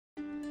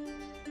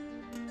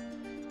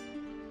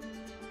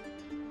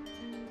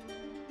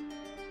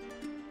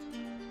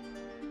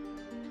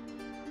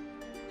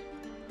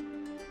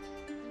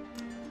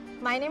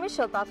My name is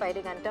Shilpa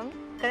Paidighantom.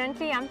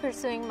 Currently, I'm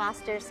pursuing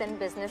Masters in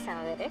Business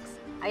Analytics.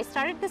 I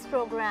started this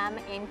program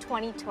in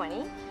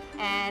 2020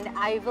 and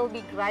I will be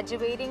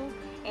graduating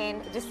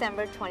in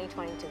December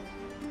 2022.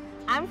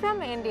 I'm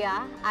from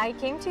India. I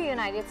came to the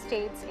United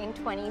States in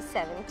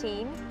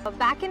 2017.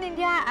 Back in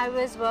India, I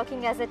was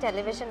working as a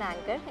television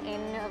anchor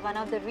in one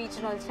of the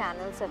regional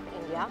channels of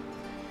India.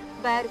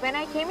 But when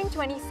I came in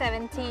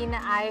 2017,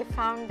 I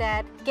found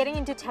that getting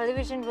into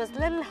television was a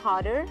little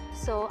harder,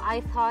 so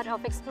I thought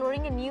of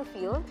exploring a new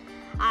field.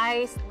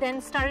 I then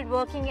started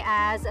working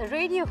as a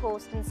radio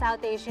host in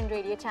South Asian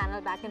radio channel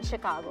back in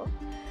Chicago.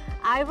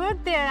 I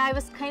worked there, I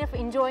was kind of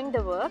enjoying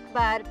the work,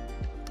 but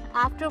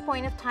after a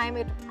point of time,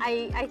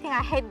 I think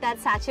I hit that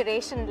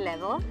saturation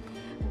level.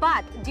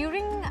 But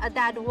during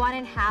that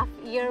 1.5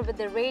 years with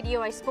the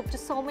radio, I spoke to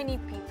so many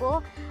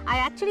people. I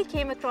actually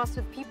came across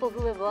with people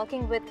who were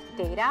working with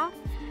data.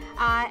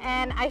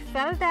 And I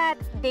felt that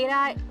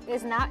data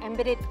is now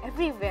embedded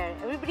everywhere.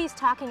 Everybody's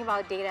talking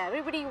about data.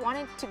 Everybody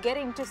wanted to get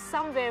into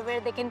somewhere where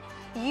they can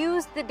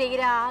use the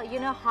data,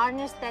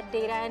 harness that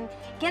data and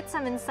get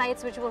some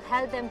insights which will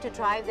help them to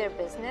drive their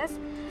business.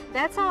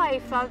 That's how I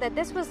felt that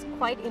this was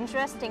quite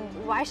interesting.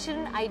 Why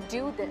shouldn't I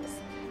do this?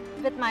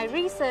 With my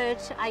research,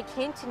 I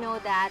came to know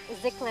that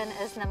Zicklin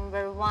is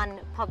 #1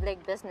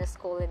 public business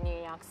school in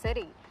New York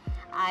City.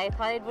 I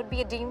thought it would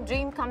be a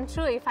dream come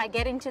true if I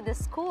get into this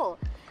school.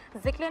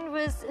 Zicklin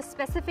was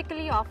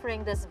specifically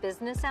offering this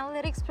business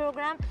analytics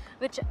program,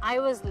 which I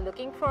was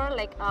looking for.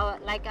 Like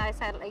I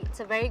said,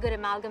 it's a very good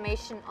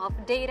amalgamation of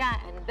data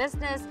and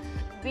business.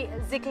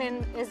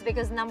 Zicklin is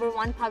because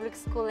 #1 public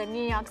school in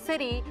New York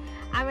City.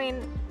 I mean,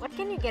 what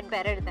can you get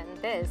better than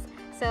this?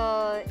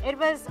 So it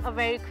was a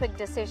very quick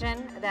decision.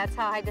 That's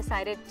how I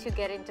decided to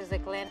get into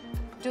Zicklin.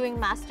 Doing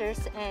masters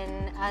in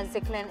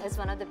Zicklin is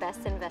one of the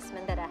best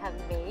investments that I have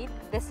made.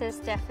 This is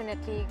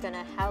definitely going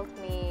to help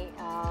me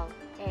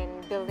in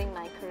building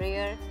my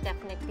career,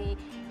 definitely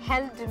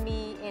helped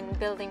me in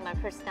building my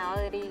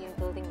personality, in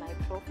building my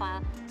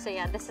profile. So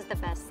yeah, this is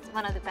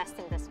one of the best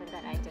investments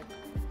that I did.